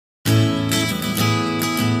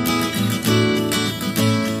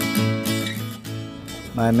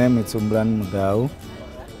My name is Mudau,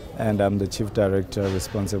 and I'm the Chief Director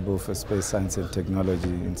responsible for Space Science and Technology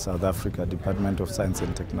in South Africa, Department of Science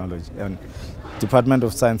and Technology, and Department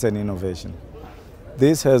of Science and Innovation.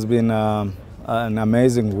 This has been an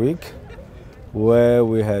amazing week where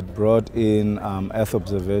we had brought in Earth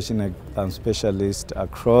observation specialists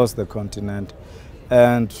across the continent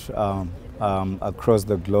and across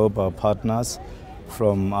the globe, our partners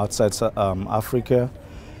from outside Africa.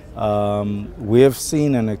 We have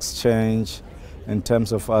seen an exchange in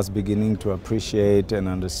terms of us beginning to appreciate and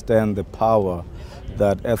understand the power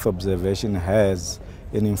that Earth observation has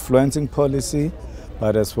in influencing policy,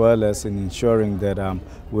 but as well as in ensuring that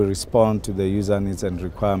we respond to the user needs and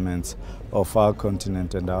requirements of our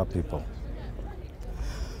continent and our people.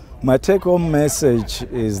 My take-home message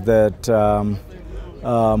is that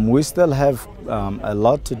we still have a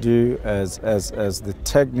lot to do as the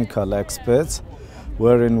technical experts,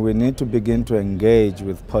 wherein we need to begin to engage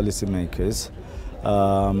with policymakers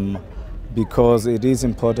because it is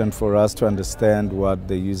important for us to understand what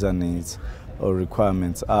the user needs or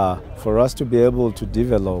requirements are, for us to be able to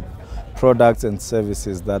develop products and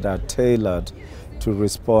services that are tailored to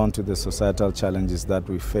respond to the societal challenges that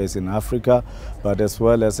we face in Africa, but as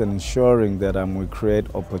well as ensuring that we create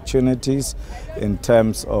opportunities in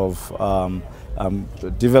terms of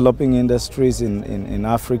developing industries in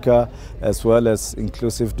Africa, as well as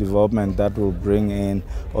inclusive development that will bring in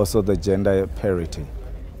also the gender parity.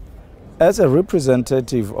 As a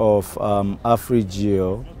representative of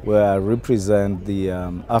AfriGeo, where I represent the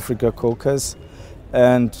Africa Caucus,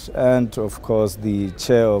 and of course the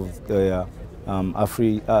chair of the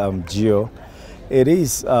AfriGeo, it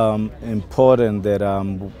is important that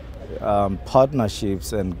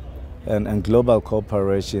partnerships and global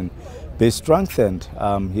cooperation be strengthened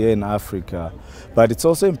here in Africa. But it's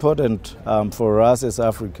also important for us as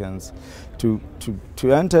Africans to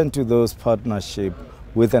enter into those partnerships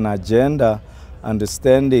with an agenda,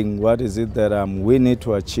 understanding what is it that we need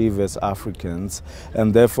to achieve as Africans,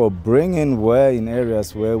 and therefore bring in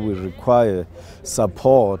areas where we require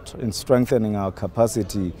support in strengthening our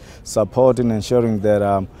capacity, support in ensuring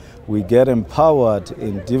that we get empowered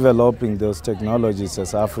in developing those technologies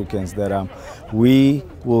as Africans, that we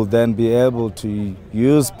will then be able to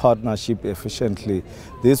use partnership efficiently.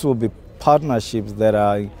 These will be partnerships that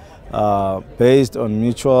are based on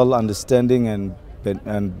mutual understanding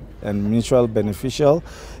and mutual beneficial,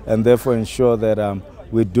 and therefore ensure that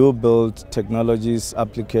we do build technologies,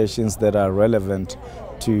 applications that are relevant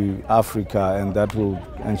to Africa, and that will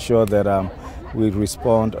ensure that we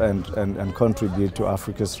respond and contribute to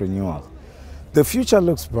Africa's renewal. The future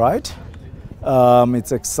looks bright.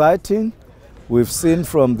 It's exciting. We've seen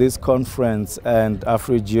from this conference and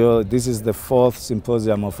AfriGeo, this is the 4th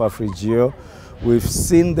symposium of AfriGeo, we've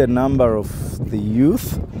seen the number of the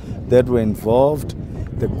youth that were involved,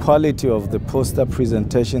 the quality of the poster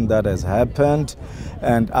presentation that has happened,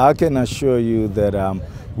 and I can assure you that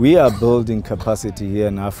we are building capacity here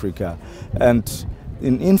in Africa. And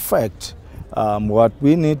in fact, what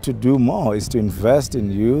we need to do more is to invest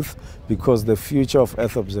in youth, because the future of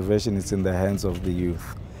Earth observation is in the hands of the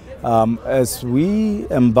youth. As we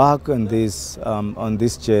embark on this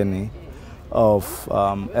journey of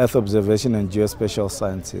Earth observation and geospatial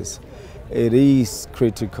sciences, it is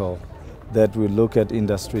critical that we look at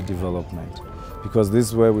industry development, because this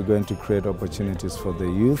is where we're going to create opportunities for the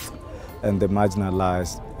youth and the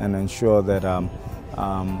marginalized, and ensure that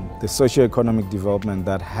the socio-economic development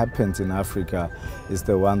that happens in Africa is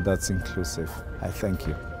the one that's inclusive. I thank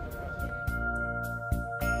you.